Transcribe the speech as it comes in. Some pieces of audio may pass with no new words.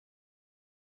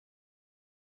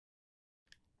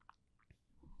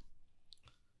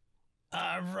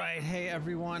Alright, hey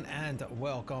everyone, and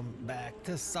welcome back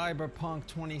to Cyberpunk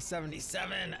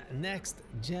 2077 Next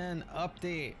Gen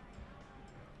Update.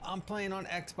 I'm playing on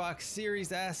Xbox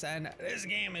Series S, and this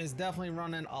game is definitely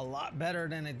running a lot better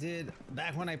than it did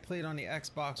back when I played on the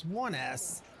Xbox One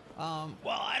S. Well,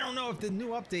 I don't know if the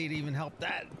new update even helped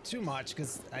that too much,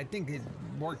 because I think it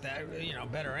worked that,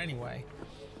 better anyway.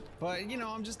 But,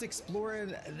 I'm just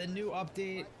exploring the new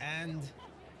update, and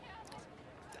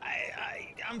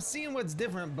I'm seeing what's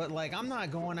different, but like I'm not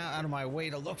going out of my way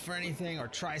to look for anything or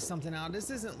try something out. This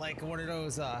isn't like one of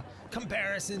those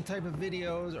comparison type of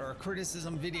videos or a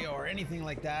criticism video or anything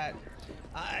like that.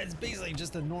 It's basically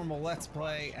just a normal Let's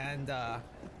Play, and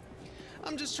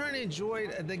I'm just trying to enjoy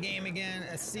the game again,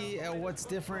 see what's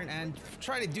different, and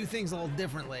try to do things a little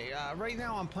differently. Right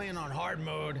now I'm playing on hard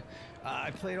mode.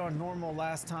 I played on normal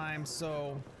last time,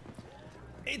 so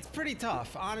it's pretty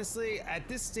tough, honestly, at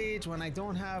this stage when I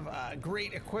don't have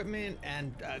great equipment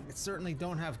and certainly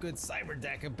don't have good cyber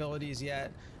deck abilities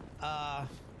yet. I'm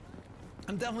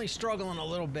definitely struggling a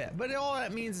little bit, but all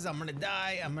that means is I'm gonna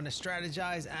die, I'm gonna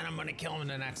strategize, and I'm gonna kill him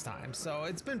the next time. So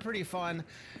it's been pretty fun.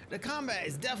 The combat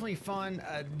is definitely fun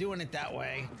doing it that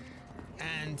way,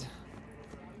 and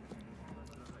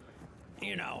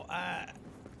I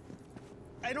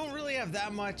don't really have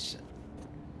that much.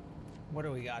 What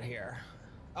do we got here?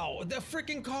 Oh, the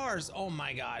freaking cars! Oh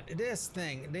my god, this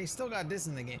thing, they still got this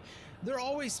in the game. They're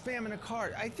always spamming a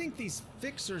car. I think these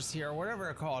fixers here, whatever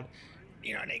they're called,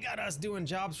 they got us doing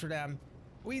jobs for them.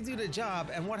 We do the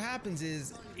job, and what happens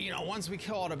is, once we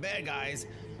kill all the bad guys,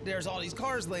 there's all these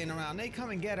cars laying around. They come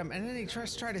and get them, and then they try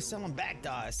to sell them back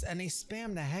to us, and they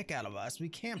spam the heck out of us. We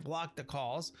can't block the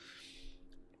calls.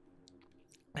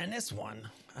 And this one,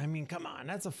 I mean, come on,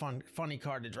 that's a funny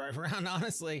car to drive around,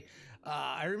 honestly.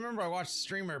 I remember I watched a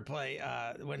streamer play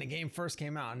when the game first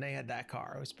came out, and they had that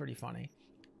car. It was pretty funny.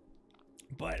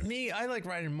 But me, I like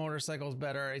riding motorcycles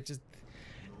better. It's just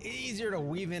easier to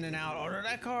weave in and out. Or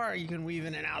that car, you can weave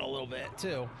in and out a little bit,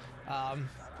 too. I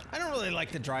don't really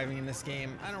like the driving in this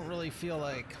game. I don't really feel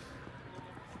like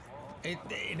it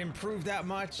improved that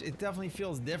much. It definitely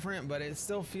feels different, but it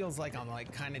still feels like I'm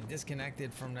like kind of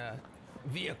disconnected from the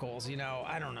vehicles,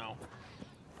 I don't know.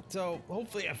 So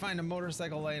hopefully I find a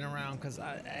motorcycle laying around, because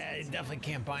I definitely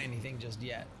can't buy anything just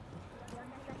yet.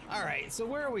 Alright, so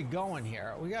where are we going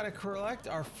here? We gotta collect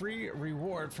our free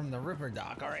reward from the Ripper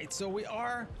Dock. Alright, so we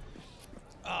are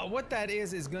what that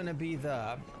is gonna be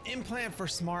the implant for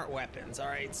smart weapons.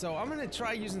 Alright, so I'm gonna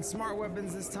try using smart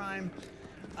weapons this time.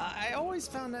 I always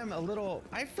found them a little,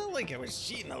 I felt like it was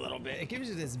cheating a little bit. It gives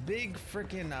you this big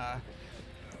freaking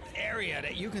area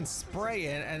that you can spray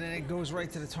it, and then it goes right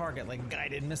to the target, like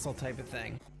guided missile type of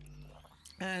thing.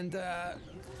 And I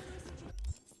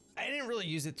didn't really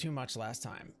use it too much last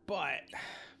time, but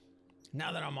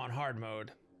now that I'm on hard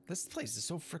mode, this place is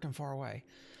so freaking far away.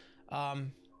 Now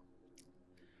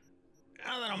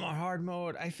that I'm on hard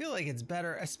mode, I feel like it's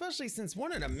better, especially since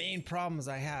one of the main problems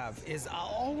I have is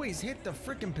I'll always hit the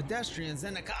freaking pedestrians,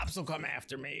 and the cops will come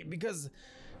after me, because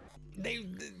the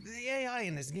AI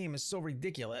in this game is so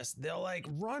ridiculous. They'll like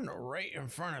run right in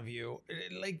front of you.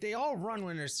 Like they all run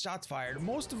when there's shots fired.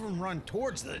 Most of them run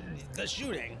towards the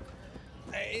shooting.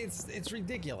 It's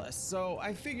ridiculous. So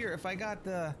I figure if I got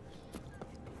the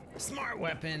smart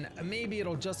weapon, maybe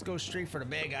it'll just go straight for the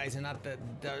bad guys and not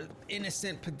the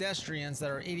innocent pedestrians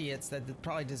that are idiots that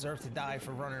probably deserve to die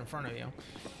for running in front of you.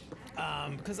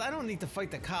 Because I don't need to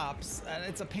fight the cops.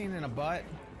 It's a pain in the butt.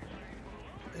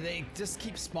 They just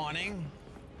keep spawning,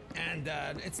 and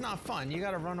it's not fun. You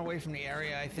gotta run away from the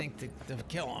area, I think, to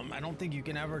kill them. I don't think you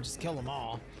can ever just kill them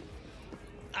all.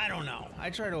 I don't know. I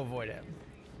try to avoid it.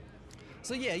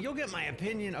 So yeah, you'll get my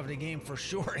opinion of the game for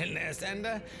sure in this.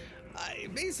 And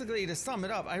basically, to sum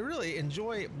it up, I really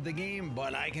enjoy the game,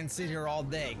 but I can sit here all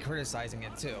day criticizing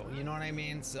it too. You know what I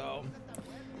mean? So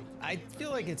I feel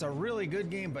like it's a really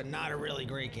good game, but not a really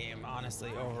great game,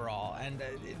 honestly, overall. And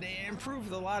they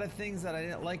improved a lot of things that I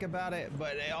didn't like about it,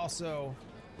 but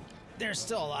there's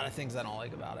still a lot of things I don't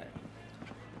like about it.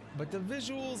 But the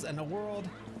visuals and the world,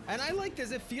 and I like this,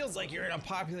 it feels like you're in a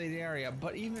populated area,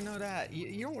 but even though that,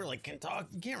 you don't really you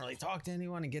can't really talk to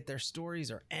anyone and get their stories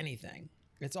or anything.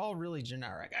 It's all really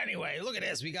generic. Anyway, look at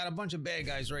this. We got a bunch of bad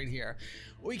guys right here.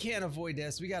 We can't avoid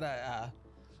this. We got a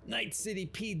Night City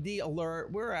PD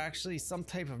alert. We're actually some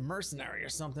type of mercenary or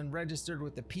something registered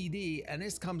with the PD, and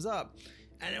this comes up,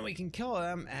 and then we can kill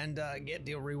them and get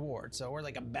the reward. So we're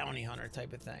like a bounty hunter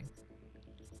type of thing.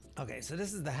 Okay, so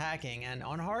this is the hacking, and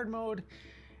on hard mode,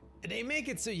 they make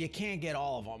it so you can't get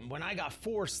all of them. When I got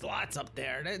 4 slots up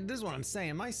there, this is what I'm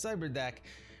saying. My cyber deck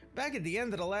back at the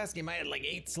end of the last game, I had like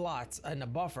 8 slots in a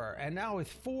buffer, and now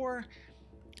with 4,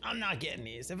 I'm not getting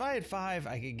these. If I had 5,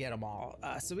 I could get them all.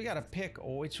 So we gotta pick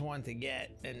which one to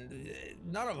get, and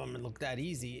none of them look that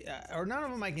easy, or none of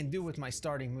them I can do with my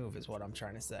starting move is what I'm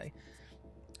trying to say.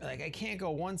 Like I can't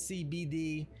go 1C,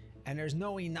 BD, and there's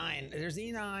no E9. There's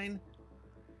E9,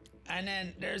 and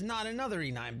then there's not another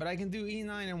E9, but I can do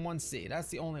E9 and 1C. That's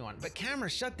the only one. But camera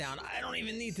shutdown, I don't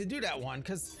even need to do that one,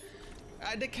 because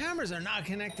the cameras are not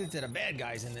connected to the bad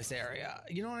guys in this area.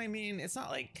 You know what I mean? It's not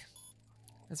like...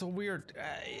 It's a weird,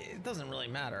 it doesn't really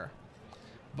matter,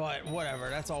 but whatever,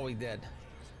 that's all we did.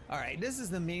 All right, this is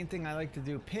the main thing I like to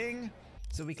do, ping,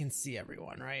 so we can see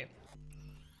everyone, right?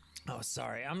 Oh,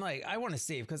 sorry, I'm like, I want to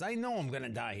save, because I know I'm gonna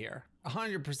die here,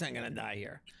 100% gonna die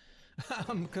here.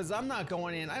 Because I'm not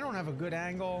going in, I don't have a good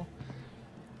angle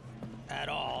at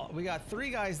all. We got 3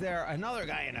 guys there, another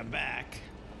guy in the back,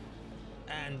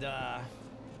 and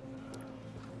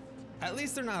at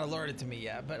least they're not alerted to me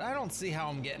yet, but I don't see how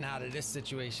I'm getting out of this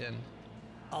situation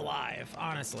alive,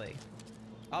 honestly.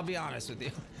 I'll be honest with you.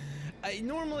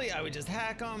 Normally I would just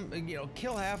hack them, you know,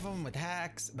 kill half of them with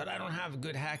hacks, but I don't have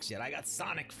good hacks yet. I got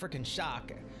sonic freaking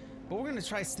shock. But we're gonna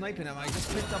try sniping him. I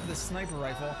just picked up this sniper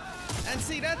rifle. And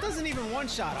see, that doesn't even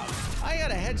one-shot him. I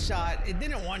got a headshot, it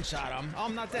didn't one-shot him. Oh,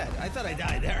 I'm not dead. I thought I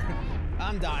died there.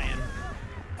 I'm dying.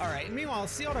 All right, meanwhile,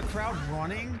 see all the crowd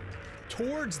running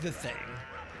towards the thing.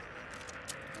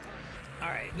 All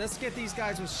right, let's get these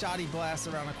guys with shoddy blasts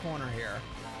around the corner here.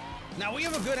 Now we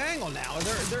have a good angle now.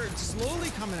 They're slowly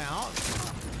coming out,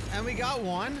 and we got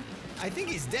one. I think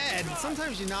he's dead.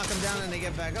 Sometimes you knock them down and they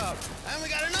get back up. And we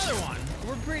got another one.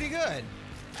 We're pretty good.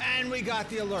 And we got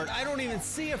the alert. I don't even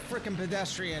see a freaking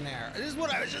pedestrian there. This is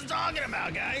what I was just talking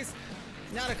about, guys.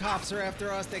 Now the cops are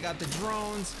after us. They got the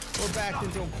drones. We're backed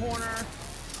into a corner.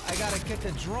 I gotta get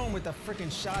the drone with the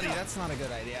freaking shoddy. That's not a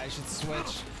good idea. I should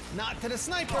switch. Not to the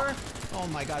sniper. Oh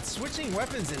my god, switching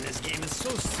weapons in this game is so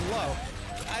slow.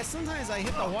 Sometimes I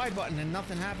hit the Y button and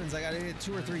nothing happens. I gotta hit it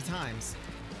 2 or 3 times.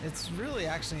 It's really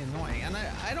actually annoying. And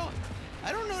I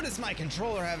don't notice my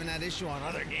controller having that issue on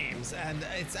other games. And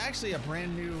it's actually a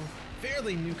brand new,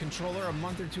 fairly new controller, a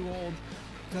month or 2 old.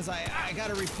 Because I got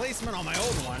a replacement on my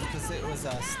old one because it was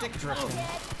stick drifting.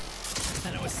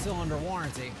 And it was still under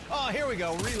warranty. Oh, here we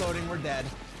go. Reloading. We're dead.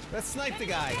 Let's snipe the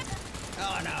guy.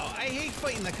 Oh, no. I hate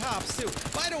fighting the cops, too.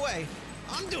 By the way,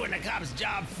 I'm doing the cops'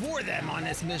 job for them on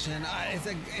this mission.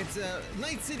 It's a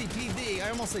Night City PD.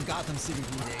 I almost said Gotham City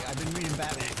PD. I've been reading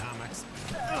Batman comics.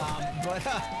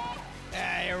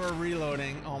 Here we're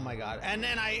reloading. Oh, my God. And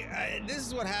then this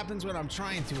is what happens when I'm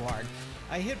trying too hard.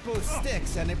 I hit both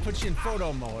sticks, and it puts you in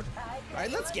photo mode. All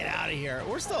right, let's get out of here.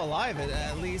 We're still alive,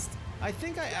 at least. I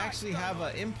think I actually have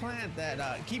an implant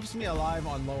that keeps me alive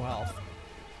on low health.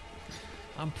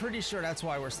 I'm pretty sure that's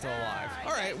why we're still alive.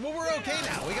 All right, well, we're okay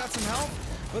now. We got some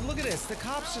health, but look at this. The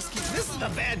cops just keep... This is the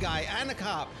bad guy and the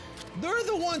cop. They're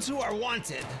the ones who are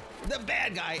wanted. The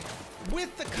bad guy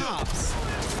with the cops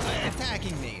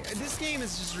attacking me. This game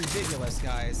is just ridiculous,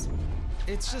 guys.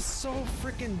 It's just so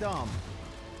freaking dumb.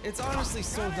 It's honestly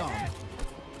so dumb.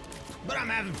 But I'm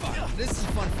having fun. This is a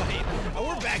fun fight.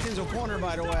 We're back into a corner,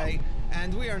 by the way,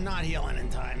 and we are not healing in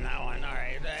time that one. All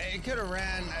right, it could have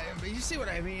ran. But you see what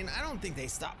I mean? I don't think they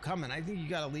stopped coming. I think you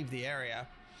got to leave the area.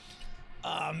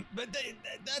 But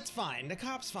that's fine. The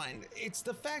cop's fine. It's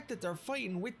the fact that they're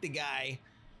fighting with the guy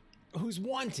who's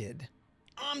wanted.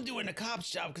 I'm doing the cop's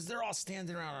job because they're all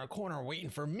standing around in a corner waiting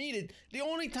for me to... The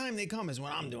only time they come is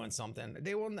when I'm doing something.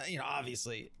 They will, you know,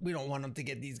 obviously, we don't want them to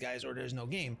get these guys or there's no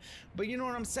game. But you know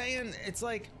what I'm saying? It's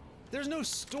like, there's no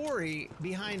story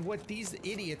behind what these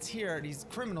idiots here, these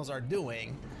criminals are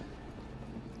doing.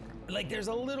 Like, there's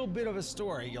a little bit of a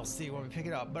story you'll see when we pick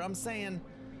it up. But I'm saying,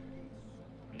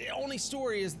 the only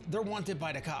story is they're wanted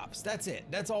by the cops. That's it.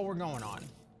 That's all we're going on.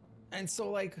 And so,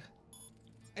 like...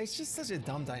 It's just such a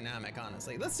dumb dynamic,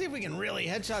 honestly. Let's see if we can really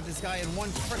headshot this guy in one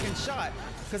freaking shot.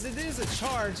 Because it is a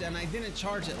charge, and I didn't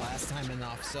charge it last time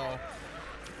enough, so...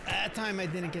 That time I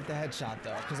didn't get the headshot,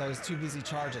 though, because I was too busy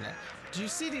charging it. Do you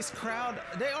see this crowd?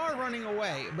 They are running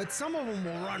away, but some of them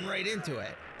will run right into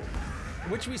it.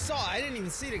 Which we saw. I didn't even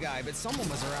see the guy, but someone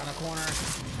was around the corner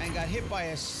and got hit by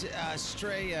a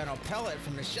stray pellet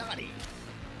from the shoddy.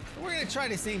 We're going to try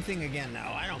the same thing again, though.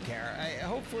 I don't care.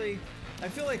 Hopefully... I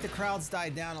feel like the crowd's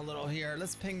died down a little here.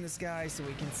 Let's ping this guy so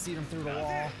we can see him through the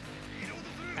wall.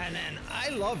 And then I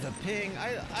love the ping.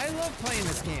 I love playing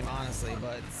this game, honestly,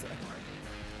 but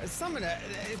some of that,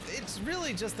 it's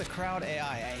really just the crowd AI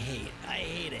I hate. I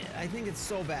hate it. I think it's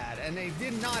so bad, and they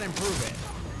did not improve it.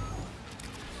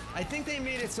 I think they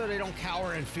made it so they don't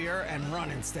cower in fear and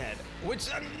run instead, which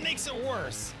makes it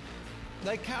worse.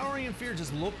 Like, Cowering in Fear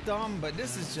just looked dumb, but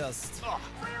this is just... Ugh.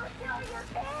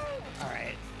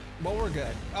 Alright. Well, we're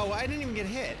good. Oh, I didn't even get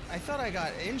hit. I thought I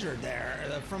got injured there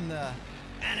from the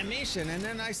animation, and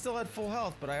then I still had full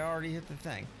health, but I already hit the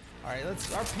thing. Alright,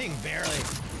 our ping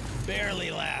barely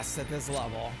lasts at this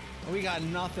level. We got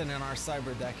nothing in our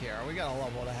cyber deck here. We gotta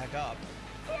level the heck up.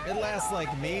 It lasts like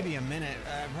maybe a minute,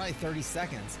 probably 30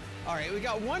 seconds. Alright, we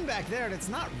got one back there that's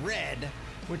not red,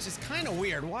 which is kind of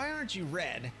weird. Why aren't you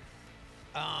red?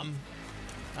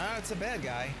 It's a bad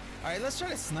guy. Alright, let's try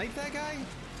to snipe that guy.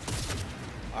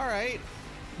 Alright.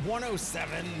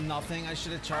 107, nothing. I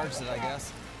should have charged it, I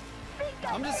guess.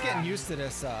 I'm just getting used to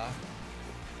this,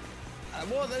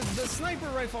 well, the sniper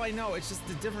rifle, I know, it's just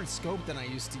a different scope than I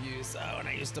used to use when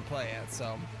I used to play it,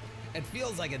 so it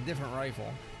feels like a different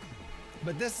rifle.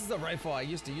 But this is the rifle I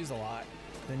used to use a lot,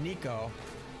 the Nico.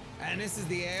 And this is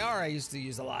the AR I used to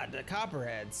use a lot, the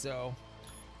Copperhead, so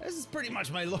this is pretty much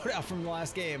my loadout from the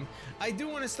last game. I do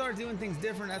want to start doing things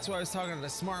different, that's why I was talking to the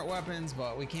smart weapons,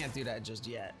 but we can't do that just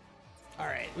yet.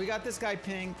 Alright, we got this guy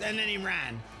pinged, and then he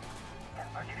ran.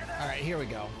 Alright, here we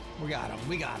go. We got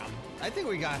him. I think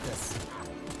we got this.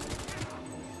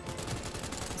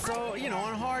 So, you know,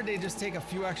 on hard, they just take a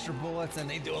few extra bullets and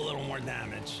they do a little more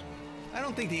damage. I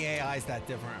don't think the AI is that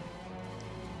different.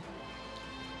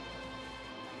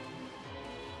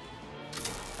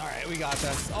 Alright, we got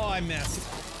this. Oh, I missed.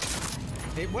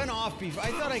 It went off before.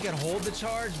 I thought I could hold the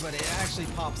charge, but it actually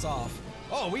pops off.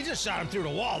 Oh, we just shot him through the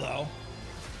wall, though.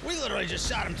 We literally just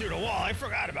shot him through the wall. I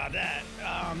forgot about that.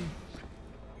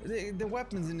 The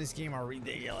weapons in this game are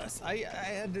ridiculous. I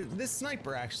had this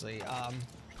sniper, actually.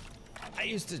 I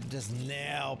used to just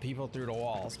nail people through the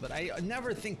walls, but I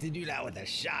never think to do that with a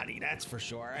shotty, that's for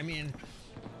sure. I mean,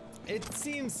 it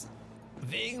seems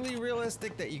vaguely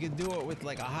realistic that you could do it with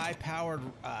like a high-powered,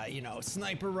 you know,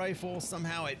 sniper rifle.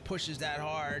 Somehow it pushes that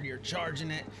hard, you're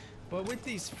charging it. But with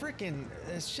these freaking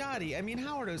shotty, I mean,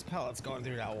 how are those pellets going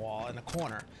through that wall in the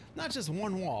corner? Not just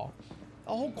one wall,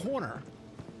 a whole corner.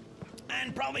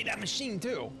 And probably that machine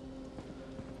too.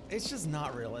 It's just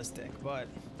not realistic, but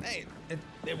hey,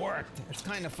 it worked. It's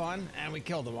kind of fun, and we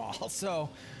killed them all. So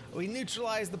we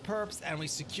neutralized the perps and we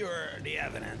secure the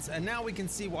evidence. And now we can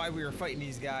see why we were fighting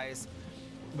these guys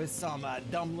with some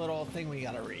dumb little thing we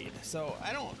gotta read. So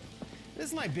this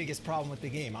is my biggest problem with the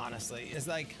game, honestly, is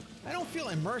like, I don't feel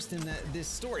immersed in this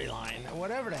storyline.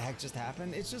 Whatever the heck just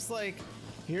happened, it's just like,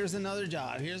 here's another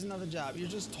job, here's another job. You're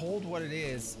just told what it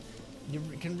is. You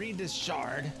can read this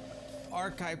shard,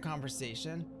 archive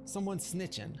conversation, someone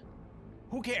snitching.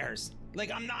 Who cares?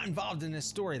 Like, I'm not involved in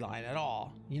this storyline at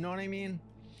all. You know what I mean?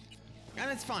 And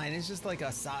it's fine. It's just like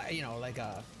a side, you know, like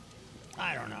a,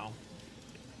 I don't know.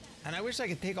 And I wish I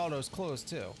could take all those clothes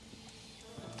too.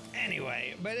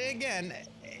 Anyway, but again,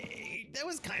 that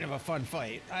was kind of a fun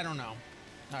fight. I don't know.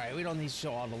 All right, we don't need to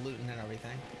show all the looting and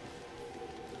everything.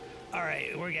 All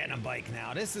right, we're getting a bike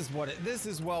now. This is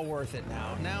well worth it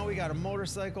now. Now we got a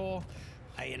motorcycle.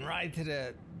 I can ride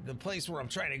to the place where I'm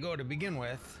trying to go to begin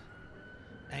with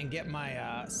and get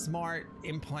my smart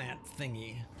implant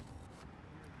thingy.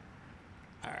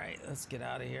 All right, let's get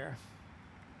out of here.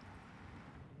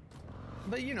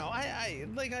 But you know, I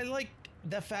like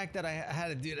the fact that I had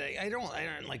to do that. I don't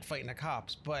like fighting the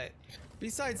cops, but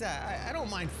besides that, I don't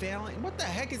mind failing. What the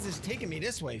heck is this taking me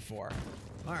this way for?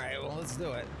 All right, well, let's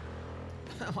do it.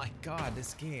 Oh my god,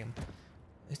 this game.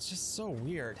 It's just so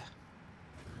weird.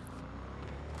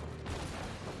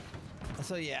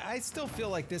 So yeah, I still feel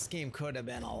like this game could have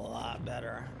been a lot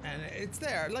better. And it's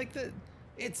there, like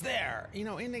it's there. You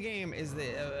know, in the game is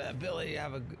the ability to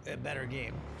have a better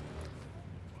game.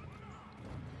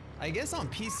 I guess on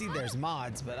PC there's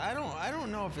mods, but I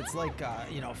don't know if it's like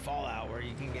you know, Fallout, where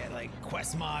you can get like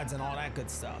quest mods and all that good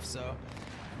stuff. So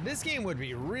this game would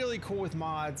be really cool with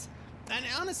mods. And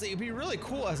honestly, it'd be really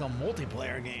cool as a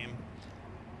multiplayer game.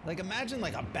 Like, imagine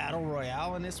like a battle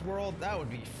royale in this world. That would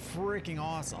be freaking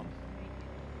awesome.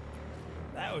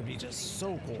 That would be just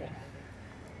so cool.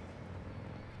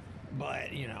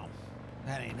 But, you know,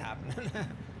 that ain't happening.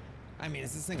 I mean,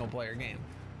 it's a single player game.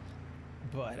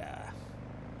 But,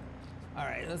 all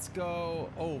right, let's go.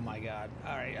 Oh my God.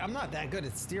 All right, I'm not that good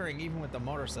at steering even with the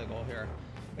motorcycle here.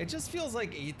 It just feels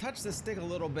like you touch the stick a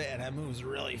little bit and it moves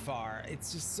really far.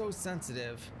 It's just so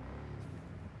sensitive.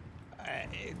 I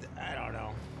don't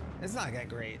know. It's not that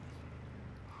great.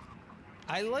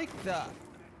 I like the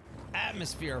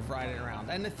atmosphere of riding around.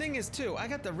 And the thing is too, I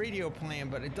got the radio playing,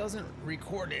 but it doesn't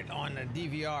record it on the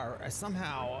DVR.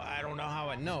 Somehow, I don't know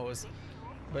how it knows,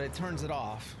 but it turns it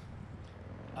off.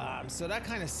 So that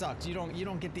kind of sucks. You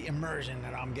don't get the immersion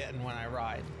that I'm getting when I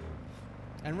ride.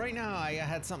 And right now I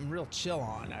had something real chill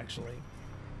on, actually.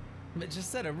 But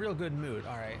just set a real good mood.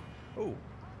 All right. Ooh.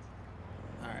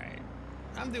 All right.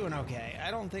 I'm doing okay. I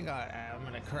don't think I'm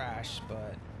gonna crash,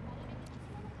 but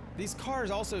these cars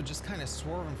also just kind of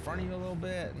swerve in front of you a little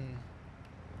bit, and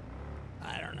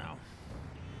I don't know.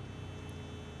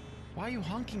 Why are you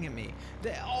honking at me?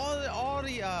 All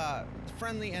the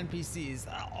friendly NPCs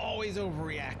always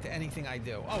overreact to anything I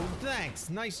do. Oh, thanks.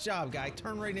 Nice job, guy.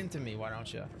 Turn right into me, why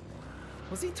don't you?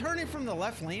 Was he turning from the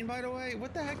left lane, by the way?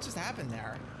 What the heck just happened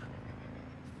there?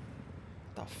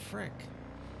 What the frick?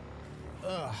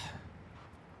 Ugh.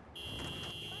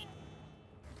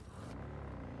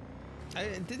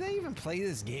 Did they even play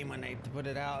this game when they put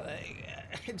it out?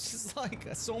 It's just like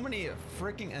so many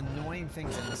freaking annoying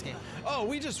things in this game. Oh,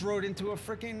 we just rode into a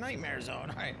freaking nightmare zone.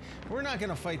 All right, we're not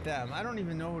gonna fight them. I don't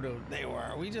even know who they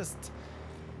were. We just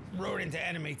rode into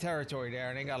enemy territory there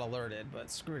and they got alerted, but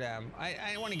screw them.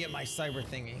 I want to get my cyber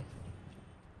thingy.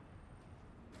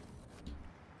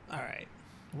 All right,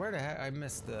 where the heck? I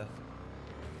missed the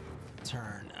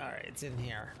turn. All right, it's in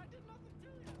here.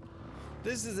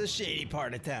 This is a shady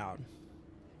part of town.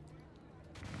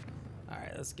 All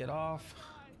right, let's get off.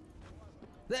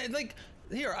 Like,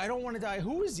 here, I don't want to die.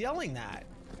 Who is yelling that?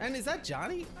 And is that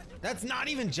Johnny? That's not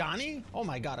even Johnny? Oh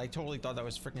my God, I totally thought that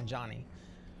was freaking Johnny.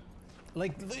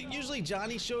 Like, usually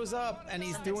Johnny shows up and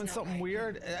he's doing something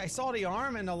weird. I saw the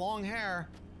arm and the long hair.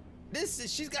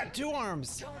 She's got 2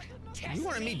 arms. You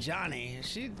want to meet Johnny.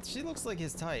 She looks like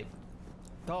his type.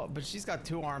 But she's got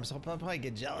 2 arms, so I'll probably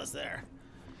get jealous there.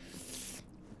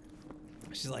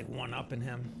 She's like one-upping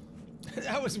him.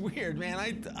 That was weird, man.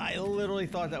 I literally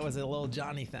thought that was a little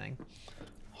Johnny thing.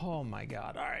 Oh my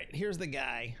God. All right, here's the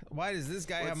guy. Why does this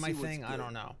guy have my thing? I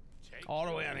don't know. All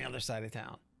the way on the other side of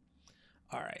town.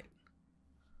 All right.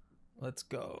 Let's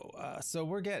go. So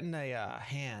we're getting a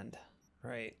hand,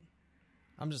 right?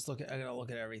 I gotta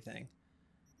look at everything.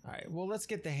 All right, well, let's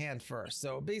get the hand first.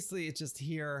 So basically it's just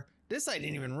here. This I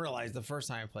didn't even realize the first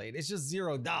time I played. It's just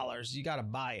 $0. You gotta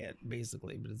buy it,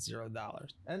 basically, but it's $0.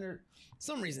 And for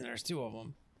some reason there's 2 of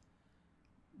them.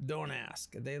 Don't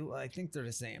ask. I think they're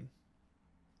the same.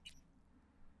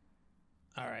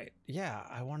 All right, yeah,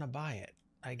 I wanna buy it.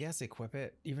 I guess equip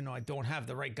it, even though I don't have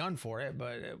the right gun for it,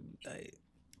 but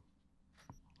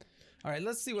all right,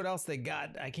 let's see what else they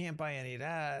got. I can't buy any of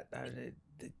that.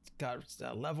 They got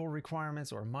level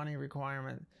requirements or money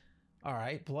requirement. All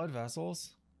right, blood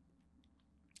vessels.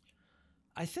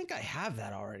 I think I have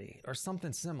that already or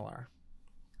something similar.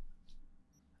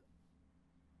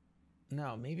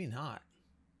 No, maybe not.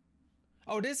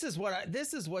 Oh, this is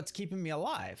what's keeping me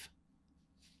alive.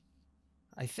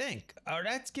 I think. Oh,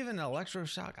 that's giving an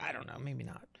electroshock. I don't know, maybe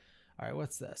not. All right,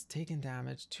 what's this? Taking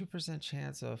damage, 2%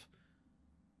 chance of.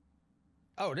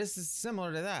 Oh, this is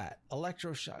similar to that.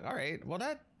 Electroshock. All right, well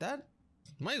that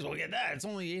might as well get that. It's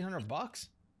only $800.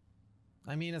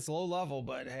 I mean, it's low level,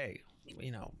 but hey,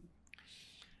 you know.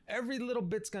 Every little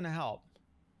bit's gonna help.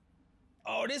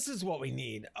 Oh, this is what we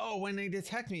need. Oh, when they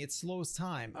detect me, it slows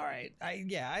time. All right,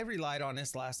 I relied on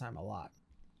this last time a lot.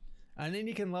 And then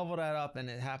you can level that up and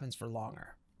it happens for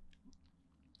longer.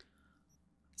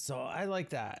 So I like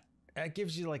that. That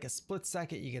gives you like a split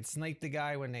second. You can snipe the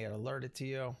guy when they are alerted to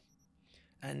you.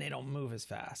 And they don't move as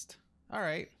fast. All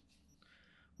right.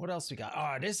 What else we got?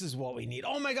 Oh, this is what we need.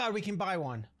 Oh my God, we can buy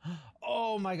one.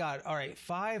 Oh my God. All right,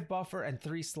 5 buffer and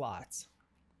 3 slots.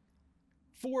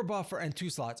 4 buffer and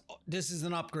 2 slots. Oh, this is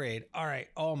an upgrade. All right.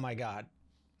 Oh my God.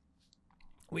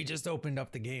 We just opened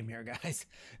up the game here, guys.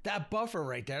 That buffer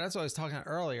right there, that's what I was talking about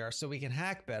earlier, so we can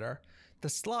hack better. The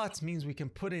slots means we can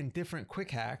put in different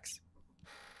quick hacks.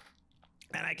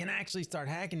 And I can actually start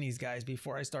hacking these guys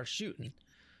before I start shooting.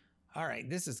 All right,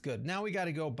 this is good. Now we got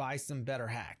to go buy some better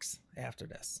hacks after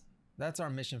this. That's our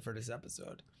mission for this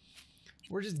episode.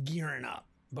 We're just gearing up,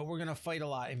 but we're going to fight a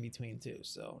lot in between too,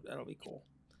 so that'll be cool.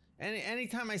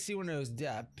 Anytime I see one of those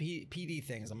PD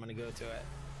things, I'm going to go to it.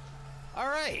 All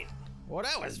right. Well,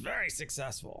 that was very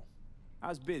successful.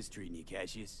 How's biz treating you,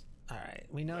 Cassius? All right,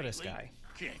 we know this guy.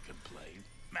 Can't complain.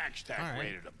 MaxTac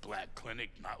raided a black clinic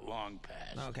not long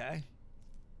past. Okay.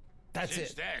 That's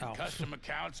Since it. then, custom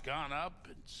accounts gone up,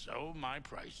 and so my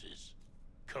prices.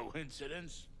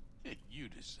 Coincidence? You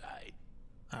decide.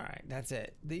 All right, that's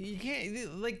it. You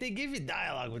can't, like, they give you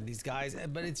dialogue with these guys,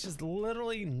 but it's just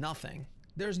literally nothing.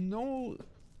 There's no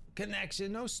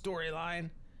connection, no storyline,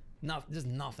 just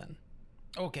nothing.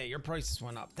 Okay, your prices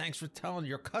went up. Thanks for telling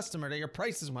your customer that your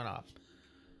prices went up.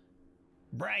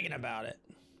 Bragging about it.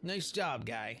 Nice job,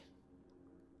 guy.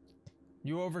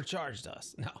 You overcharged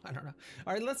us. No, I don't know.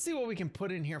 All right, let's see what we can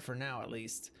put in here for now, at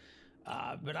least.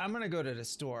 But I'm going to go to the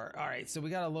store. All right, so we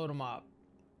got to load them up.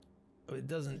 it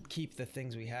doesn't keep the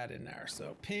things we had in there.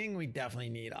 So ping we definitely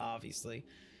need, obviously.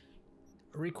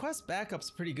 Request backup's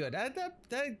pretty good.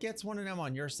 That gets one of them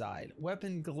on your side.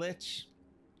 Weapon glitch.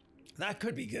 That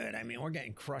could be good. I mean, we're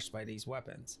getting crushed by these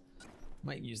weapons.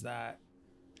 Might use that.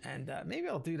 And maybe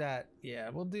I'll do that. Yeah,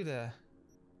 we'll do the...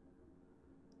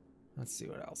 Let's see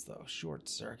what else though. Short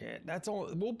circuit. That's all.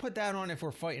 We'll put that on if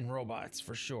we're fighting robots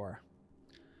for sure.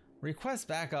 Request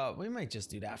backup. We might just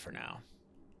do that for now.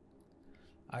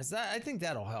 I think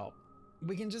that'll help.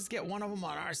 We can just get one of them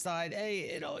on our side.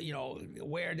 It'll, you know,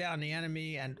 wear down the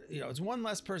enemy, and you know, it's one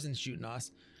less person shooting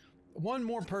us, one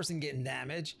more person getting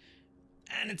damage,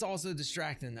 and it's also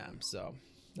distracting them. So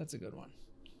that's a good one.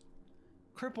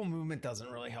 Cripple movement doesn't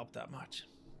really help that much.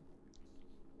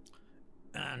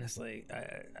 Honestly,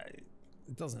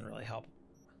 it doesn't really help.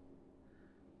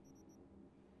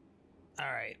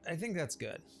 All right, I think that's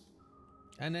good.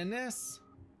 And then this,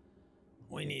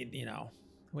 we need, you know,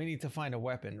 we need to find a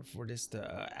weapon for this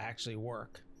to actually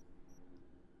work.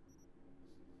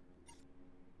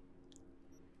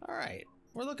 All right,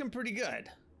 we're looking pretty good.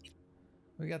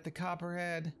 We got the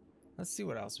copperhead. Let's see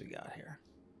what else we got here.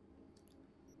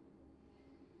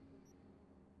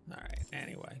 All right,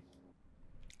 anyway.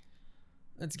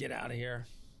 Let's get out of here.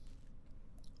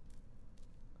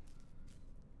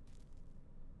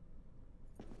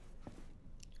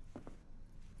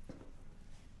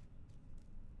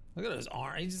 Look at his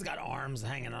arm. He just got arms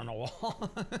hanging on a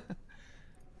wall.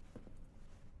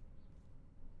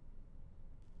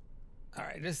 All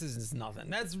right, this is just nothing.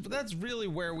 That's really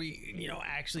where we, you know,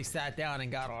 actually sat down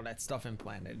and got all that stuff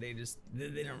implanted. They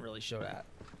didn't really show that.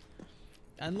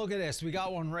 And look at this. We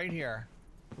got one right here.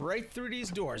 Right through these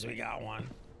doors, we got one.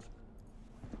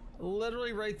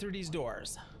 Literally right through these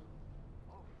doors.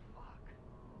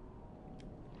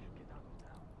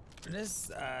 This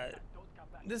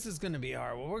is gonna be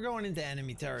hard. Well, we're going into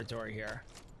enemy territory here.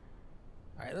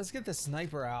 All right, let's get the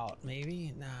sniper out.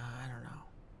 Maybe? Nah, I don't know.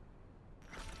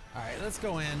 All right, let's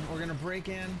go in. We're gonna break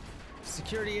in.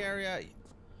 Security area.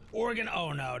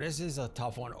 Oh no, this is a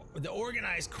tough one. The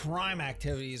organized crime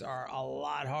activities are a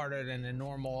lot harder than the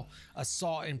normal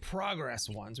assault in progress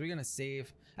ones. We're gonna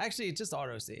save. Actually, it just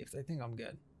auto-saved. I think I'm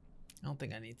good. I don't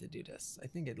think I need to do this. I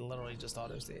think it literally just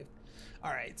auto-saved.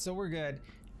 All right, so we're good.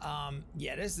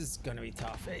 Yeah, this is gonna be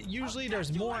tough. Usually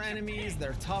there's more enemies,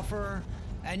 they're tougher,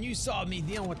 and you saw me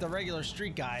dealing with the regular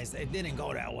street guys. It didn't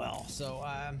go that well. So,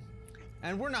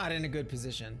 and we're not in a good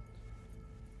position.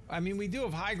 I mean, we do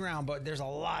have high ground, but there's a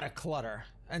lot of clutter.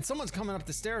 And someone's coming up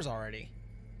the stairs already.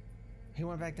 He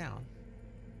went back down.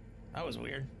 That was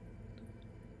weird.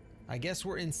 I guess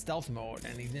we're in stealth mode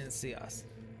and he didn't see us.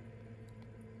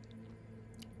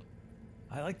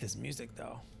 I like this music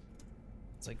though.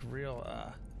 It's like real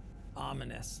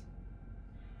ominous.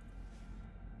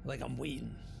 Like I'm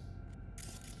waiting.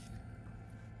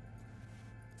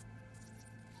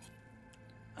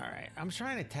 All right, I'm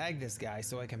trying to tag this guy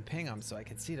so I can ping him so I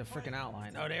can see the freaking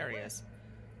outline. Oh, there he is.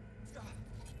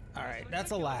 All right,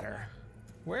 that's a ladder.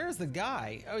 Where's the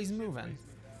guy? Oh, he's moving.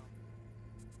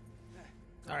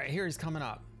 All right, here he's coming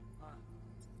up.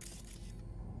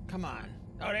 Come on.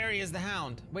 Oh, there he is, the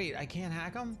hound. Wait, I can't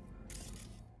hack him?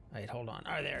 Wait, hold on.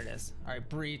 All right, there it is. All right,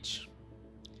 breach.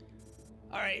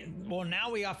 All right, well, now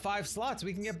we got 5 slots.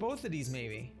 We can get both of these,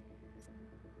 maybe.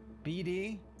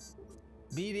 BD.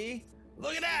 BD.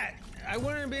 Look at that! I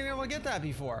wouldn't have been able to get that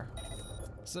before.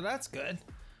 So that's good.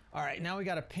 All right, now we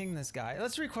gotta ping this guy.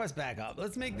 Let's request backup.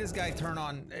 Let's make this guy turn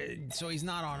on so he's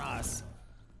not on us.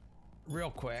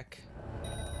 Real quick.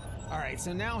 All right,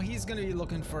 so now he's gonna be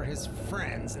looking for his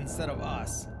friends instead of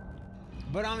us.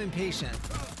 But I'm impatient.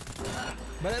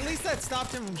 But at least that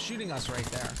stopped him from shooting us right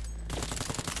there.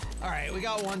 All right, we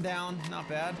got one down, not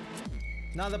bad.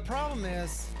 Now the problem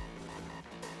is,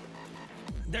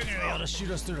 they're gonna be able to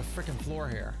shoot us through the freaking floor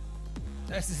here.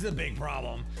 This is a big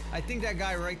problem. I think that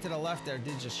guy right to the left there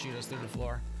did just shoot us through the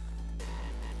floor.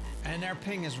 And their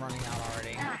ping is running out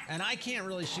already. And I can't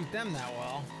really shoot them that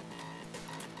well.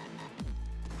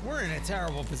 We're in a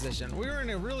terrible position. We were in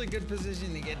a really good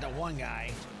position to get to one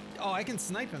guy. Oh, I can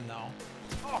snipe him though.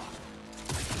 Oh.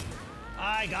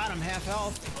 I got him, half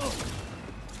health. Oh.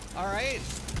 All right.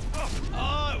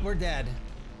 Oh, we're dead.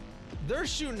 They're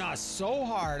shooting us so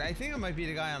hard. I think it might be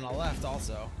the guy on the left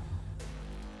also.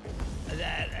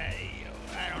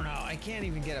 I don't know. I can't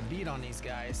even get a beat on these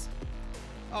guys.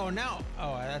 Oh, now.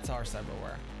 Oh, that's our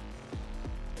cyberware.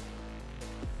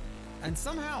 And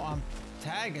somehow I'm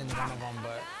tagging one of them,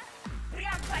 but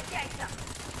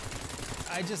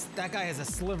that guy has a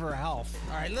sliver of health.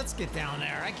 All right, let's get down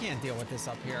there. I can't deal with this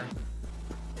up here.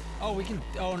 Oh, we can.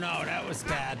 Oh no, that was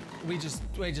bad. We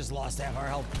just lost half our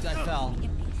health. I fell.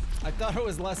 I thought it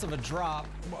was less of a drop.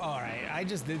 All right, I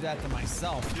just did that to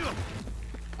myself.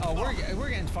 Oh, we're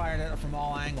getting fired at from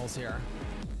all angles here.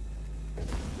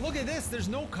 Look at this, there's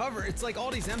no cover. It's like all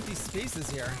these empty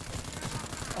spaces here.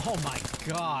 Oh my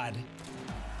God.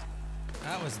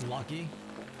 That was lucky.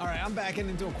 All right, I'm backing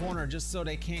into a corner just so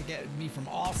they can't get me from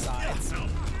all sides.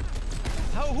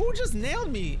 Who just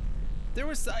nailed me? There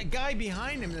was a guy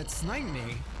behind him that sniped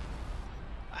me.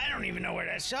 I don't even know where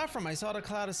that shot from. I saw the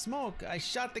cloud of smoke. I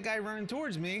shot the guy running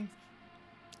towards me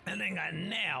and then got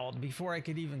nailed before I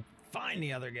could even find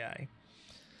the other guy.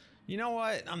 You know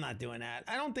what? I'm not doing that.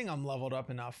 I don't think I'm leveled up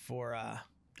enough for, I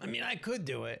mean, I could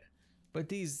do it, but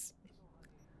these,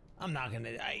 I'm not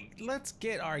gonna, let's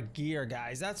get our gear,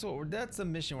 guys. That's the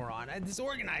mission we're on. This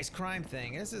organized crime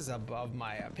thing, this is above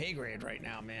my pay grade right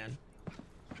now, man.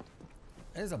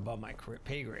 This is above my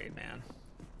pay grade, man.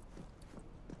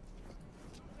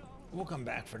 We'll come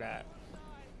back for that.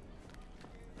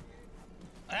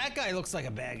 That guy looks like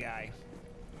a bad guy.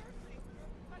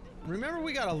 Remember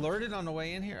we got alerted on the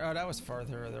way in here? Oh, that was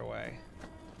farther away.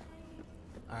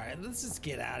 Alright, let's just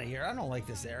get out of here. I don't like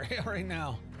this area right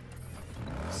now.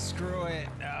 Screw it.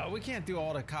 We can't do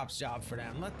all the cops' job for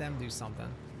them. Let them do something.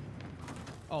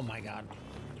 Oh my God.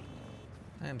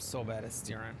 I am so bad at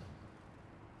steering.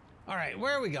 Alright,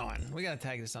 where are we going? We gotta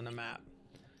tag this on the map.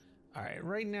 Alright,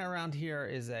 right now around here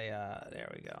is a,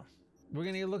 there we go. We're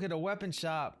gonna look at a weapon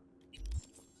shop.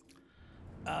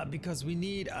 Because we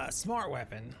need a smart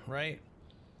weapon, right?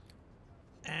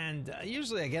 And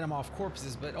usually I get them off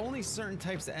corpses, but only certain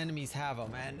types of enemies have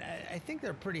them. And I think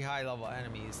they're pretty high level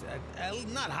enemies.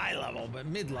 Not high level, but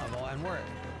mid level. And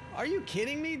are you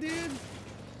kidding me, dude?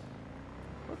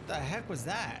 What the heck was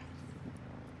that?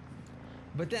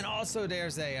 But then also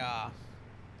there's a,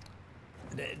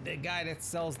 the guy that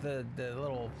sells the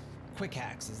little quick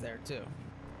hacks is there too.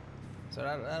 So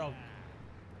that'll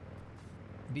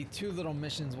be 2 little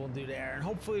missions we'll do there, and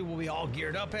hopefully we'll be all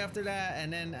geared up after that,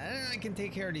 and then I can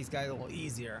take care of these guys a little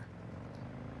easier.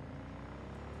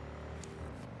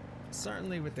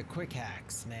 Certainly with the quick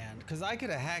hacks, man, because I could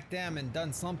have hacked them and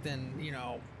done something, you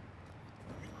know,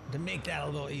 to make that a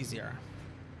little easier.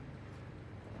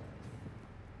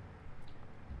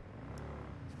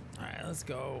 All right, let's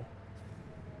go.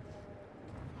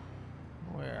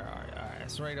 Where are you? All right,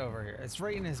 it's right over here. It's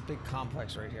right in this big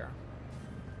complex right here.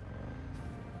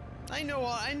 I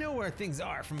know where things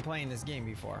are from playing this game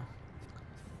before,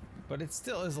 but it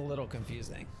still is a little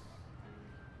confusing.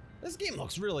 This game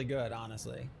looks really good,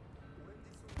 honestly.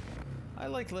 I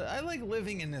like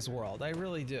living in this world. I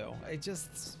really do. I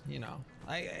just, you know,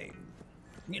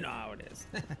 you know how it is.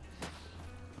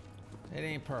 It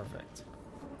ain't perfect.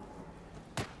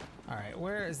 All right,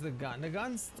 where is the gun? The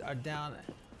guns are down.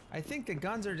 I think the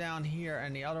guns are down here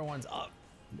and the other one's up.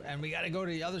 And we gotta go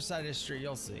to the other side of the street.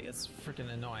 You'll see. It's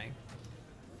freaking annoying.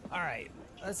 All right,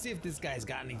 let's see if this guy's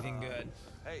got anything good.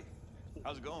 Hey,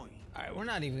 how's it going? All right, we're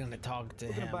not even gonna talk to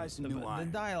him. We're gonna buy some new wine.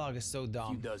 The dialogue is so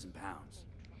dumb. A few dozen pounds.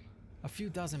 A few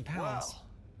dozen pounds. Well,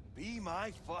 be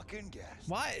my fucking guest.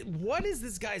 Why? What is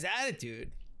this guy's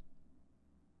attitude?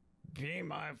 Be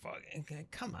my fucking.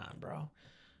 Come on, bro.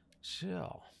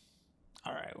 Chill.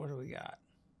 All right, what do we got?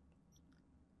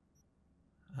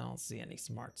 I don't see any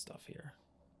smart stuff here.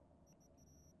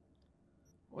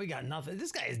 We got nothing.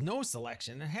 This guy has no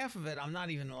selection, and half of it I'm not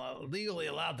even legally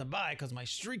allowed to buy because my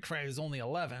street cred is only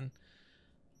 11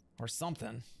 or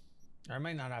something. Or I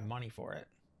might not have money for it.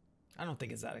 I don't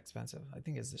think it's that expensive. I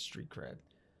think it's the street cred.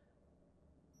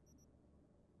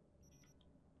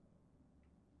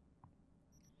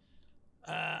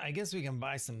 I guess we can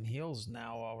buy some heals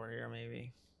now while we're here,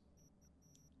 maybe.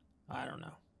 I don't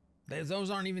know. Those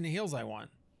aren't even the heals I want.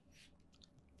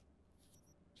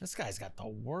 This guy's got the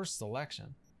worst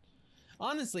selection.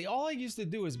 Honestly, all I used to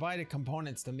do is buy the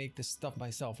components to make this stuff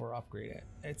myself or upgrade it.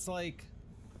 It's like,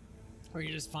 or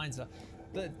you just find stuff.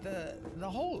 The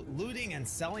whole looting and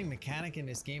selling mechanic in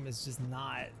this game is just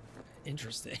not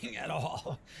interesting at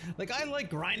all. Like, I like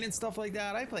grinding stuff like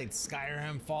that. I played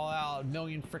Skyrim, Fallout a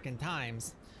million freaking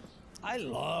times. I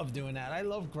love doing that. I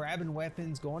love grabbing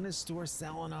weapons, going to the store,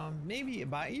 selling them. Maybe you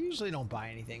usually don't buy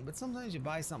anything, but sometimes you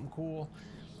buy something cool.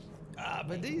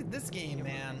 But this game,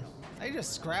 man, I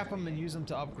just scrap them and use them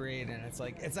to upgrade, and it's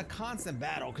like, it's a constant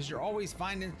battle because you're always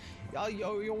finding,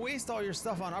 you'll waste all your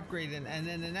stuff on upgrading, and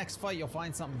then the next fight you'll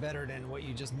find something better than what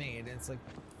you just made. It's like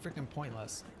freaking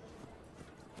pointless.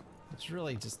 It's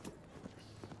really just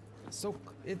so,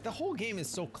 the whole game is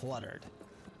so cluttered,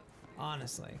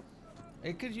 honestly.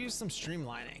 It could use some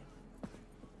streamlining.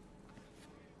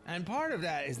 And part of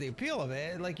that is the appeal of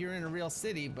it, like you're in a real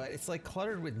city, but it's like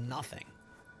cluttered with nothing.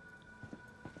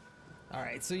 All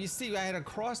right, so you see I had to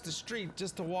cross the street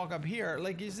just to walk up here.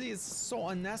 Like, you see, it's so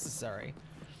unnecessary.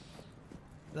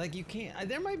 Like, you can't,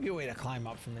 there might be a way to climb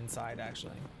up from inside,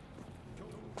 actually.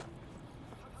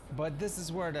 But this is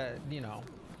where the, you know,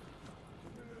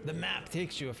 the map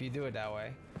takes you if you do it that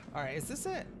way. All right, is this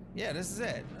it? Yeah, this is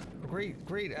it. Great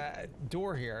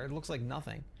door here. It looks like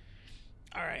nothing.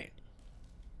 All right.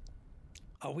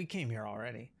 Oh, we came here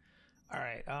already. All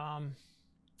right,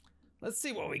 let's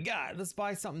see what we got. Let's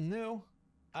buy something new.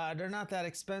 They're not that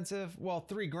expensive. Well,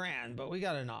 $3 grand, but we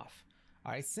got enough.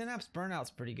 All right, Synapse Burnout's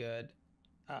pretty good.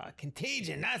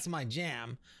 Contagion, that's my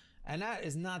jam. And that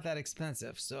is not that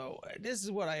expensive. So this is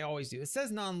what I always do. It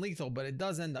says non-lethal, but it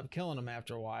does end up killing them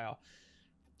after a while.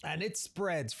 And it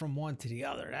spreads from one to the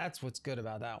other. That's what's good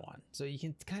about that one. So you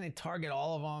can kind of target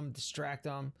all of them, distract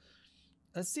them.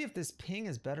 Let's see if this ping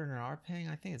is better than our ping.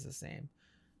 I think it's the same.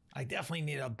 I definitely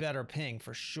need a better ping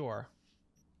for sure.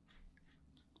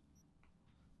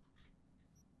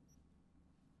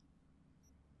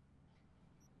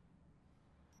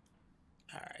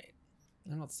 All right.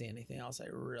 I don't see anything else I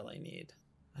really need.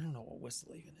 I don't know what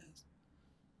whistle even is.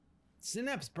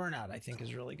 Synapse Burnout, I think,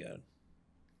 is really good.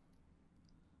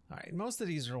 All right. Most of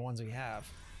these are the ones we have.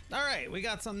 All right. We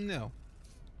got something new.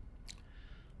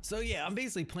 So yeah, I'm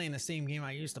basically playing the same game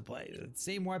I used to play. The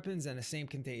same weapons and the same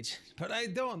contagion. But I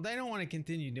don't want to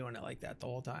continue doing it like that the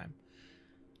whole time.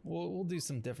 We'll do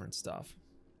some different stuff.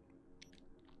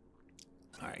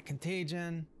 All right,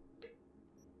 contagion.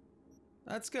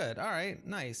 That's good. All right,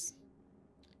 nice.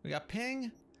 We got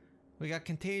ping, we got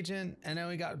contagion, and then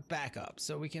we got backup.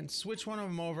 So we can switch one of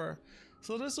them over.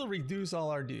 So this will reduce all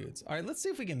our dudes. All right, let's see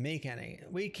if we can make any.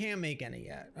 We can't make any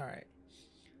yet. All right.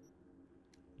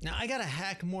 Now I gotta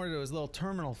hack more of those little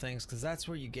terminal things because that's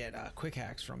where you get quick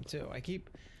hacks from too.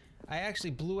 I actually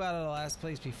blew out of the last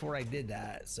place before I did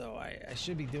that, so I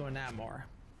should be doing that more.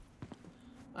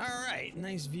 All right,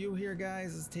 nice view here,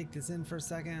 guys. Let's take this in for a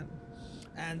second.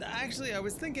 And actually, I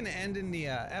was thinking of ending the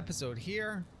episode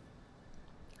here,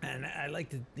 and I like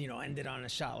to, you know, end it on a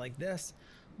shot like this.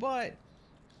 But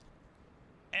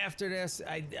after this,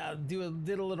 I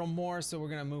did a little more, so we're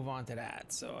gonna move on to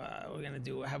that. So we're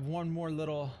gonna have one more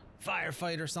little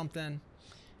firefight or something,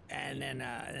 and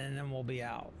then we'll be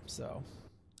out. So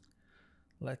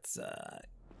let's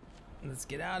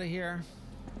get out of here,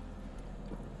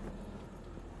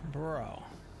 bro.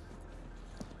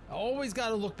 Always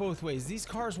gotta look both ways. These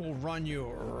cars will run you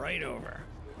right over.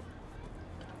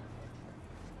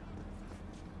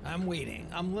 I'm waiting.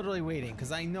 I'm literally waiting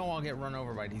because I know I'll get run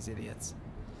over by these idiots.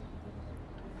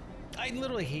 I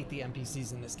literally hate the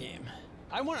NPCs in this game.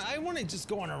 I want to just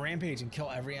go on a rampage and kill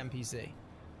every NPC.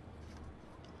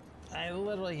 I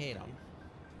literally hate them.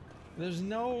 There's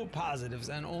no positives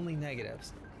and only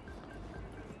negatives.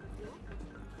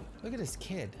 Look at this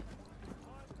kid.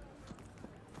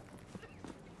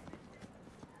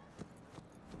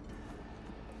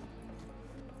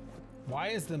 Why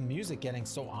is the music getting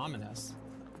so ominous?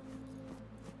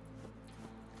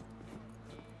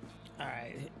 All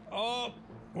right. Oh,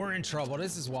 we're in trouble.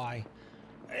 This is why.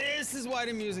 This is why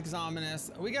the music is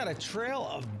ominous. We got a trail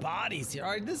of bodies here. All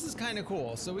right, this is kind of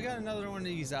cool. So we got another one of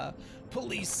these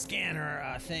police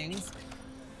scanner things.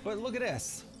 But look at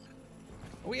this.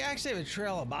 We actually have a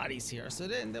trail of bodies here. So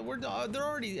then they're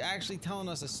already actually telling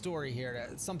us a story here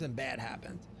that something bad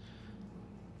happened.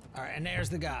 All right, and there's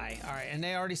the guy. All right, and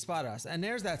they already spot us. And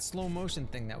there's that slow motion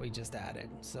thing that we just added.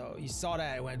 So you saw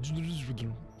that it went.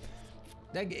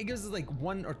 It gives us like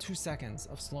 1 or 2 seconds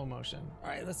of slow motion. All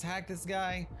right, let's hack this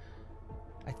guy.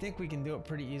 I think we can do it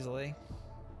pretty easily.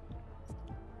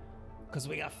 Because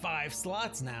we got 5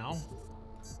 slots now.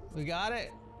 We got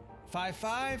it.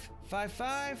 5-5,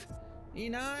 5-5,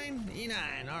 E9,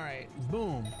 E9. All right,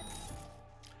 boom.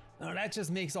 Now that just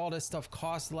makes all this stuff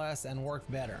cost less and work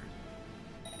better.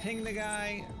 Ping the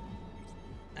guy.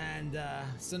 And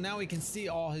so now we can see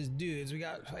all his dudes. We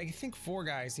got, I think, 4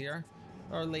 guys here.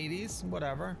 Or ladies,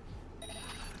 whatever.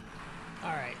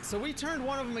 All right, so we turned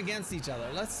one of them against each other.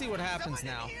 Let's see what happens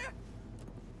now.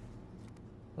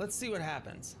 Let's see what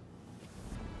happens.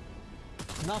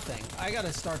 Nothing. I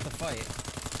gotta start the fight.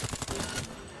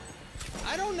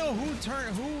 I don't know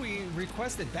who we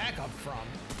requested backup from.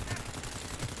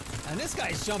 And this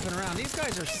guy's jumping around. These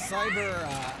guys are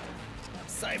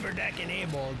cyber deck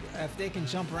enabled. If they can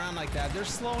jump around like that,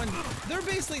 they're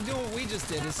basically doing what we just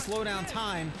did, is slow down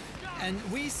time. And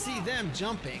we see them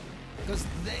jumping because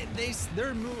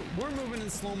we're moving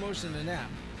in slow motion to them.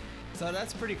 So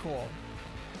that's pretty cool.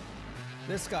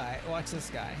 This guy, watch this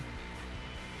guy.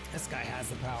 This guy has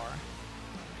the power.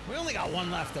 We only got 1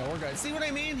 left though, we're good. See what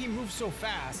I mean? He moves so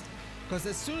fast because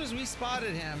as soon as we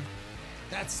spotted him,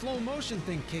 that slow motion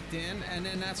thing kicked in, and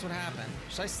then that's what happened.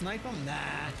 Should I snipe him?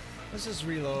 Nah. Let's just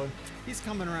reload. He's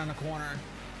coming around the corner.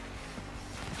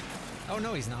 Oh,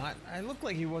 no, he's not. I looked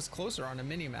like he was closer on the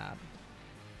mini-map.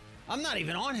 I'm not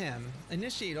even on him.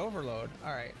 Initiate overload.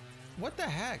 All right. What the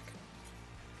heck?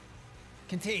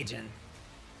 Contagion.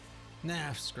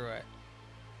 Nah, screw it.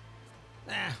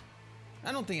 Nah,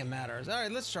 I don't think it matters. All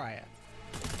right, let's try it.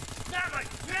 Not like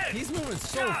this! He's moving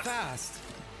so fast.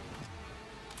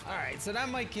 All right, so that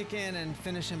might kick in and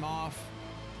finish him off.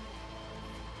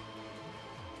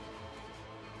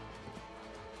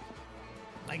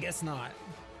 I guess not.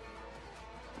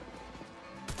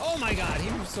 Oh my God, he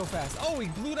moves so fast. Oh, he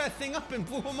blew that thing up and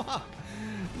blew him up.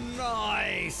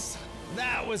 Nice.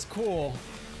 That was cool.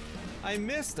 I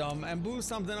missed him and blew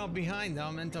something up behind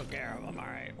him and took care of him. All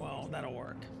right, well, that'll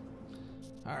work.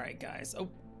 All right, guys. Oh,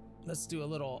 let's do a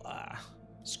little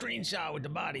screenshot with the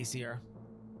bodies here.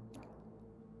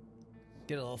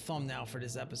 Get a little thumbnail for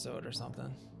this episode or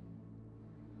something.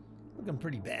 Looking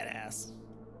pretty badass.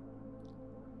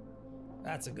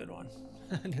 That's a good one.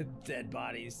 The dead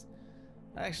bodies.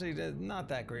 Actually, not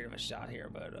that great of a shot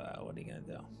here, but what are you gonna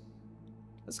do?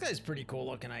 This guy's pretty cool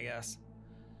looking, I guess.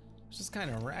 It's just kind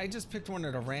of, I just picked one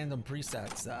of the random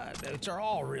presets, which are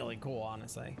all really cool,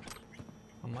 honestly.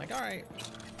 I'm like, all right.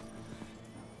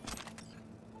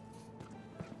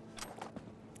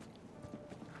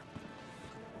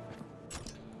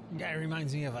 Guy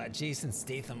reminds me of Jason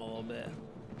Statham a little bit.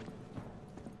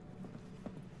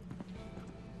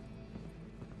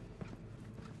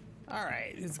 All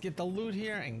right, let's get the loot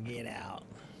here and get out.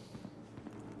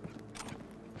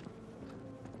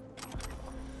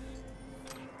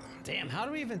 Damn, how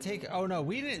do we even take, oh no,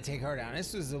 we didn't take her down.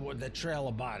 This was the trail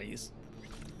of bodies.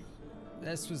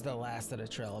 This was the last of the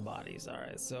trail of bodies. All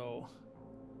right, so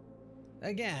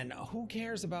again, who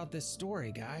cares about this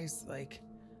story, guys? Like,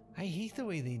 I hate the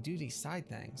way they do these side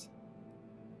things.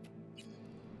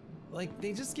 Like,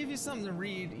 they just give you something to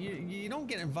read. You don't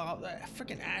get involved.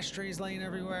 Freaking ashtrays laying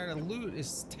everywhere. The loot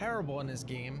is terrible in this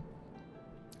game.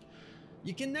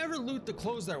 You can never loot the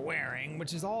clothes they're wearing,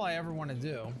 which is all I ever want to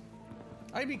do.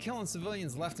 I'd be killing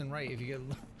civilians left and right if you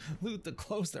could loot the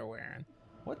clothes they're wearing.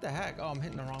 What the heck? Oh, I'm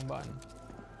hitting the wrong button.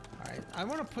 All right, I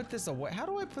want to put this away. How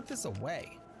do I put this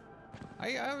away?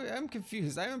 I'm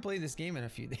confused. I haven't played this game in a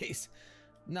few days.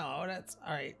 No, that's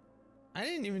all right. I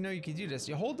didn't even know you could do this.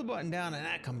 You hold the button down and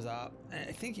that comes up. And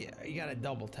I think you gotta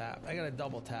double tap. I gotta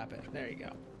double tap it. There you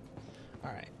go.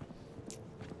 All right.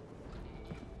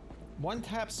 One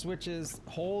tap switches,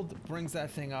 hold brings that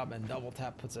thing up, and double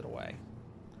tap puts it away.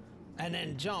 And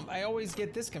then jump. I always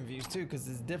get this confused too because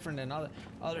it's different than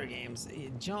other games.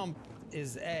 Jump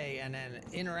is A, and then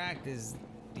interact is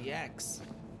the X.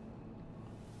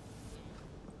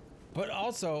 But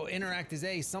also, interact is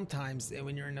A sometimes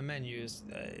when you're in the menus.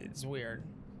 It's weird.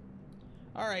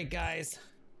 All right, guys.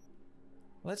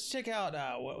 Let's check out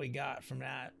what we got from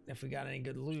that, if we got any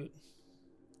good loot.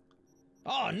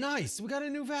 Oh, nice. We got a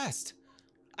new vest.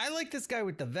 I like this guy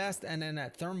with the vest and then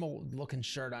that thermal looking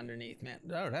shirt underneath, man.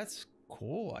 Oh, that's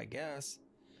cool, I guess.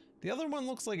 The other one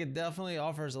looks like it definitely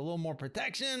offers a little more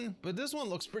protection, but this one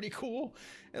looks pretty cool.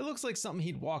 It looks like something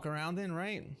he'd walk around in,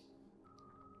 right?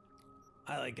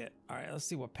 I like it. All right, let's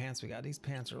see what pants we got. These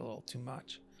pants are a little too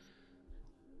much.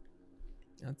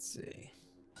 Let's see.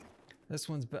 This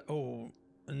one's, oh,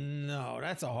 no,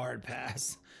 that's a hard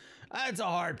pass. That's a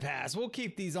hard pass. We'll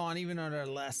keep these on even though they're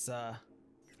less,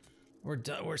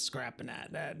 we're scrapping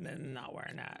that and not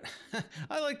wearing that.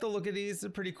 I like the look of these.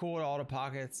 They're pretty cool with all the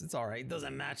pockets. It's all right. It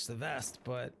doesn't match the vest,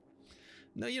 but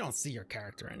no, you don't see your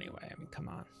character anyway. I mean, come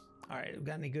on. All right, we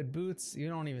got any good boots? You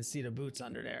don't even see the boots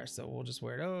under there, so we'll just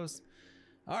wear those.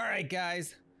 All right,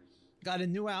 guys. Got a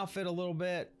new outfit a little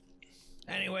bit.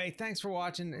 Anyway, thanks for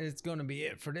watching. It's going to be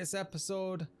it for this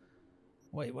episode.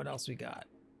 Wait, what else we got?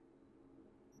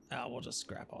 We'll just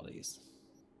scrap all these.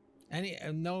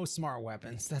 No smart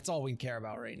weapons. That's all we care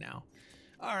about right now.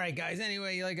 All right, guys.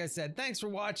 Anyway, like I said, thanks for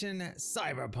watching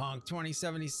Cyberpunk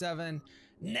 2077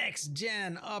 Next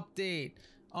Gen update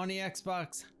on the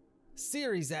Xbox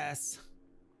Series S.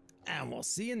 And we'll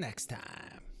see you next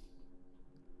time.